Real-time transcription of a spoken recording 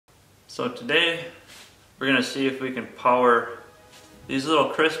So today we're going to see if we can power these little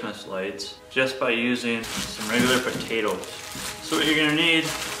Christmas lights just by using some regular potatoes. So what you're going to need: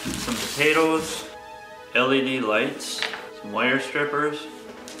 some potatoes, LED lights, some wire strippers.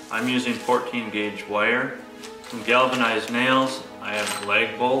 I'm using 14 gauge wire, some galvanized nails. I have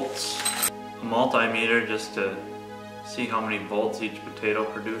lag bolts, a multimeter just to see how many volts each potato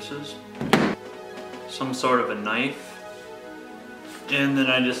produces, some sort of a knife, and then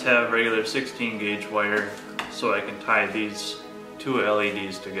I just have regular 16 gauge wire so I can tie these two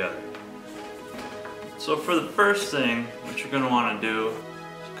LEDs together. So for the first thing, what you're going to want to do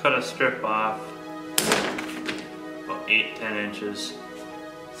is cut a strip off about 8-10 inches.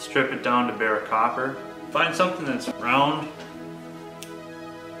 Strip it down to bare copper. Find something that's round,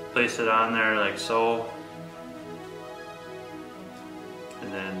 place it on there like so,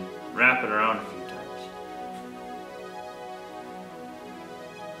 and then wrap it around a few times.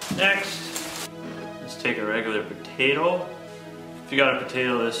 Next, let's take a regular potato. If you got a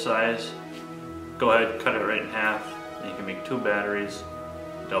potato this size, go ahead and cut it right in half, and you can make 2 batteries,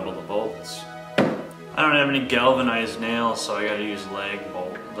 double the bolts. I don't have any galvanized nails, so I gotta use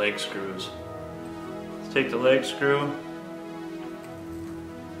leg screws. Let's take the leg screw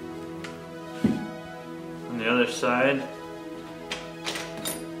on the other side.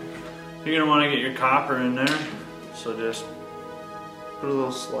 You're gonna want to get your copper in there, so just put a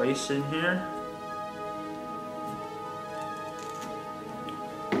little slice in here.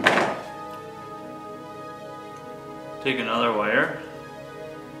 Take another wire,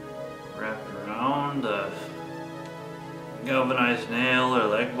 wrap it around the galvanized nail or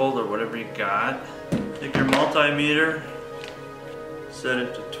leg bolt or whatever you got. Take your multimeter, set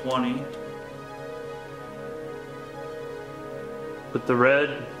it to 20. Put the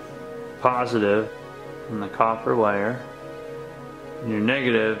red positive on the copper wire and your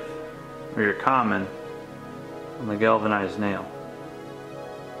negative or your common on the galvanized nail.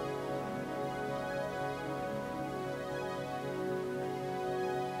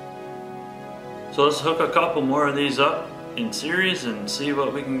 So let's hook a couple more of these up in series and see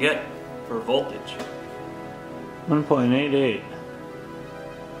what we can get for voltage. 1.88,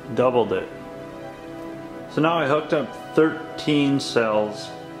 doubled it. So now I hooked up 13 cells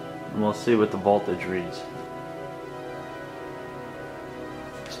and we'll see what the voltage reads.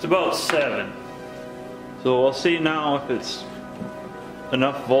 It's about 7. So we'll see now if it's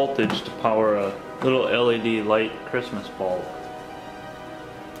enough voltage to power a little LED light Christmas bulb.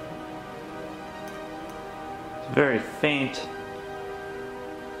 It's very faint,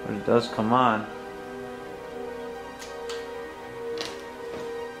 but it does come on.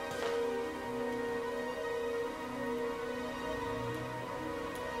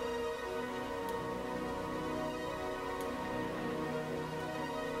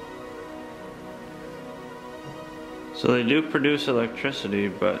 So they do produce electricity,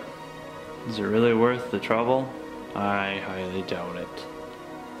 but is it really worth the trouble? I highly doubt it.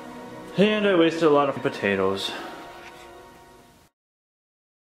 And I wasted a lot of potatoes.